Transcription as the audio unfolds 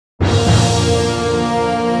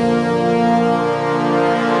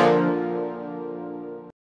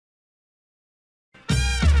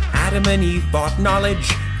Adam and Eve bought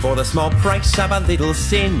knowledge for the small price of a little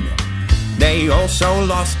sin. They also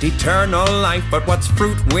lost eternal life, but what's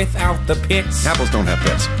fruit without the pits? Apples don't have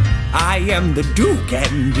pits. I am the Duke,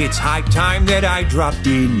 and it's high time that I dropped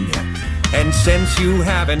in. And since you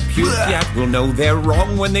haven't puked yet, we'll know they're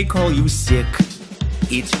wrong when they call you sick.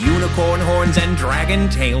 It's unicorn horns and dragon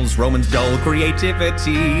tails, Romans dull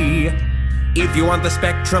creativity. If you want the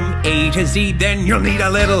spectrum A to Z, then you'll need a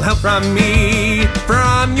little help from me.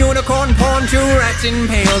 From unicorn porn to rats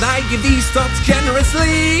impaled, I give these thoughts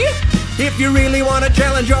generously. If you really want to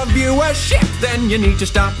challenge your viewership, then you need to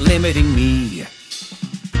stop limiting me.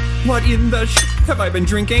 What in the have I been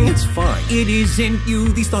drinking? It's fine. It isn't you,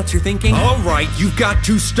 these thoughts you're thinking. Alright, you've got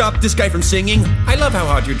to stop this guy from singing. I love how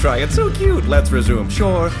hard you try, it's so cute. Let's resume.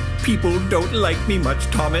 Sure, people don't like me much,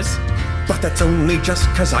 Thomas, but that's only just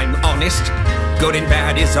cause I'm honest. Good and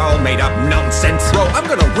bad is all made up nonsense. Bro, I'm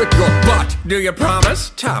gonna whip your butt. Do you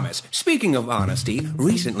promise? Thomas, speaking of honesty,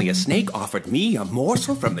 recently a snake offered me a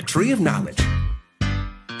morsel from the tree of knowledge.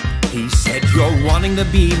 He said you're wanting to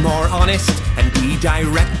be more honest and be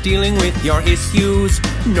direct dealing with your issues.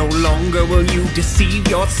 No longer will you deceive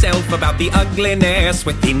yourself about the ugliness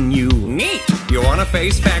within you. Neat! You wanna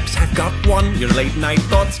face facts? I've got one. Your late night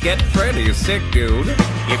thoughts get pretty sick, dude.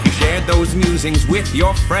 If you shared those musings with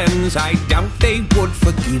your friends, I doubt they would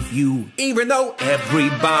forgive you. Even though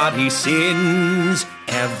everybody sins,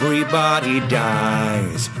 everybody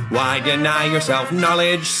dies. Why deny yourself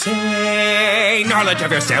knowledge? Say knowledge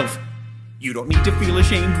of yourself. You don't need to feel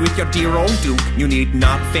ashamed with your dear old Duke. You need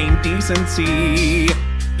not feign decency.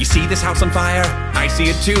 You see this house on fire? I see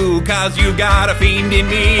it too, cause you got a fiend in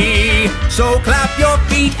me. So clap your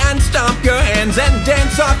feet and stomp your hands and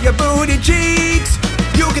dance off your booty cheeks.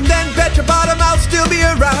 You can then bet your bottom I'll still be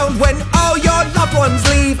around when all your loved ones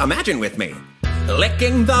leave. Imagine with me,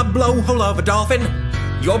 licking the blowhole of a dolphin,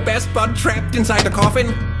 your best bud trapped inside a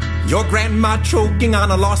coffin, your grandma choking on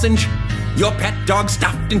a lozenge, your pet dog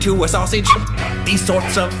stuffed into a sausage. These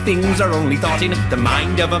sorts of things are only thought in the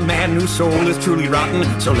mind of a man whose soul is truly rotten.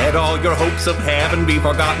 So let all your hopes of heaven be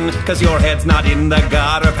forgotten, cause your head's not in the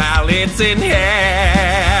gutter, pal, it's in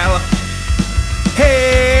hell.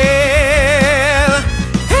 Hell.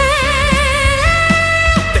 Hell.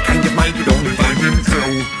 The kind of mind you don't find in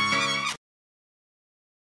hell.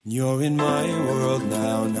 You're in my world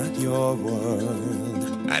now, not your world.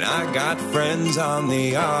 And I got friends on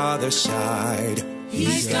the other side.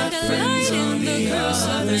 He's got friends on the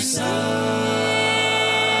other side.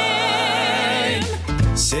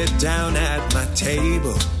 Sit down at my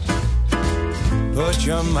table, put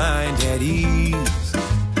your mind at ease.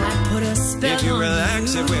 I put a spell if you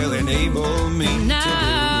relax, it will enable me to do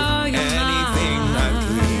anything I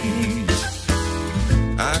please.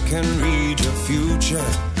 I can read your future,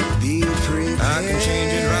 be prepared. I can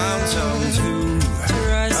change it round some too.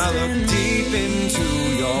 I look deep into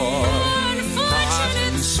your heart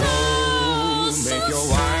and soul, make your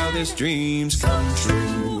wildest dreams come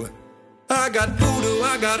true. I got voodoo,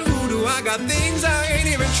 I got hoodoo, I got things I ain't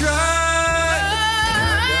even tried. I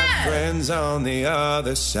got friends on the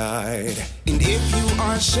other side. And if you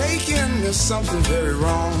are shaking, there's something very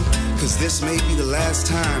wrong, cause this may be the last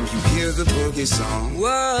time you hear the boogie song. Whoa,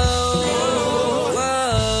 whoa, whoa.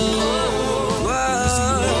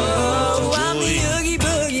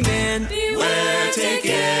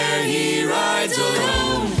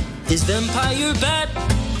 This vampire bat,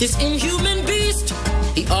 this inhuman beast,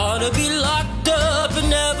 he ought to be locked up and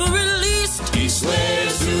never released. He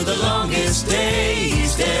swears through the longest day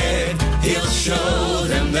he's dead. He'll show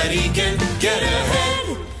them that he can get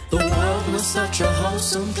ahead. The world was such a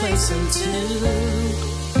wholesome place until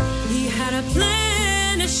he had a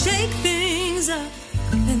plan to shake things up,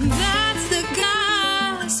 and that's the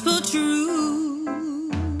gospel truth.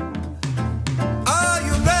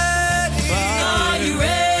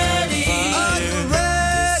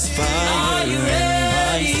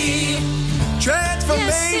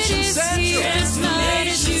 Transformation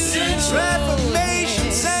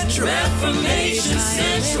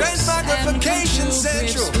Central. Transmogrification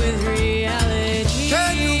Central.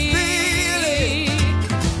 Can you feel it?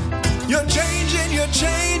 You're changing, you're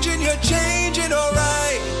changing, you're changing,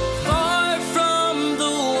 alright. Far from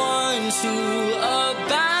the ones who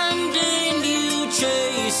abandoned you,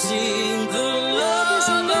 chasing the love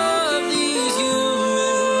of these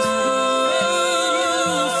humans.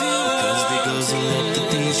 Because they love the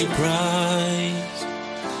things you prize.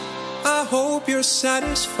 I hope you're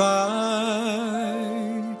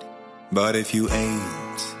satisfied, but if you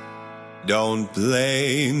ain't, don't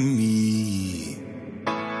blame me.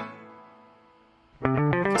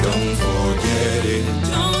 Don't forget it.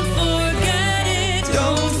 Don't forget it.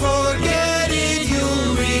 Don't forget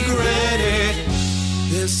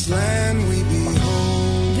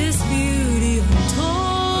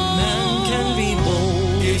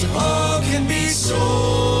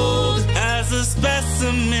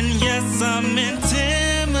I'm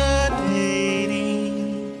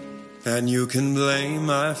intimidating. And you can blame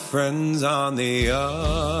my friends on the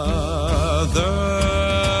other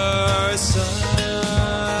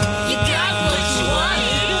side. You got what you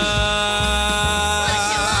wanted. What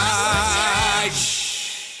you want,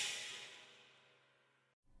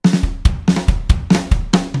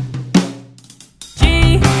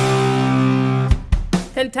 G,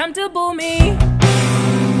 contemptible me.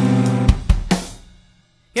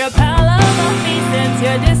 You're a pal of my feet since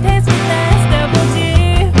your distastefulness, double G.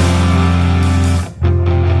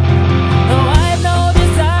 Though I have no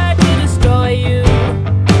desire to destroy you,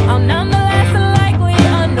 I'll nonetheless likely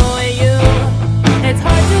annoy you. It's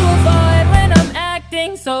hard to avoid when I'm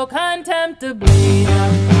acting so contemptibly.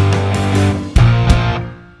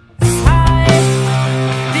 Sigh,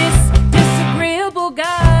 this disagreeable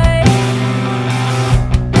guy.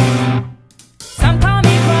 Some call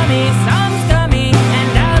me crummy, some scummy,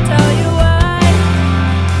 and I'll tell you why.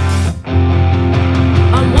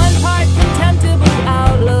 I'm 1 part contemptible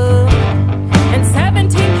outlook and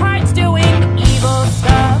 17 parts doing evil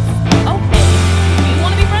stuff. Okay, you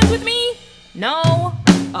wanna be friends with me? No?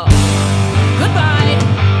 Oh, goodbye.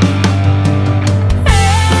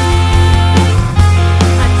 Hey,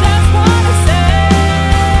 I just wanna say,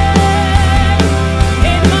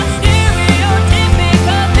 in my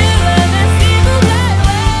stereotypical villainous evil that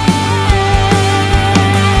way,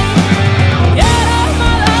 get off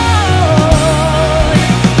my lawn,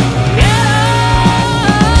 get off my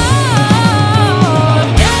lawn,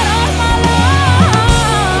 get off my lawn,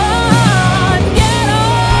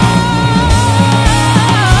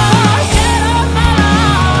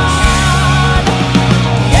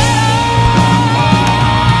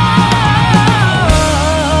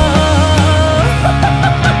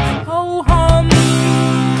 ho hum,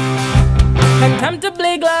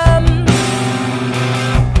 contemptibly glum.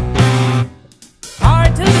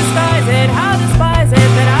 Hard to disguise it, how despise it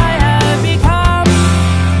that I have become.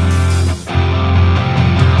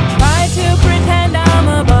 Try to pretend I'm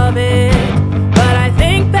above it, but I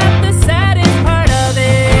think that the saddest part of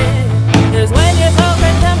it is when you're so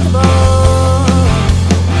contemptible.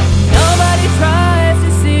 Nobody tries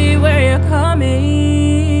to see where you're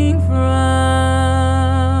coming from.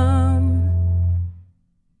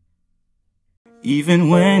 Even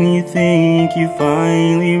when you think you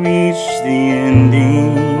finally reached the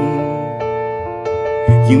ending,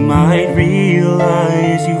 you might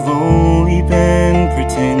realize you've only been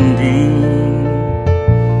pretending.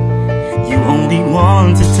 You only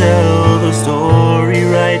want to tell the story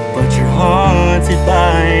right, but you're haunted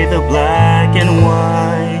by the black and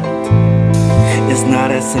white. It's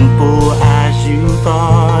not as simple as you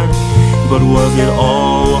thought, but was it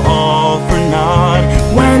all for naught?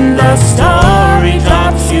 When the story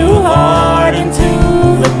drops you hard into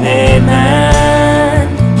the pavement,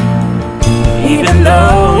 even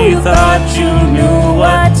though you thought you knew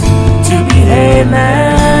what to behave,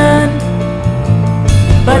 man,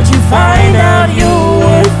 but you find out you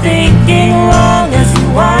were thinking wrong as you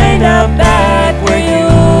wind up back where you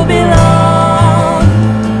belong.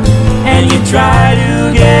 And you try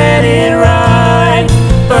to get it right,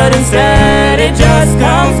 but instead it just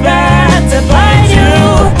comes back to bite you.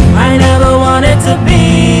 I never wanted to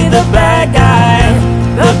be the bad guy,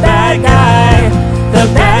 the bad guy, the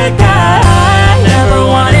bad guy. I never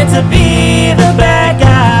wanted to be the bad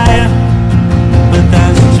guy, but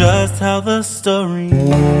that's just how the story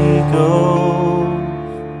goes.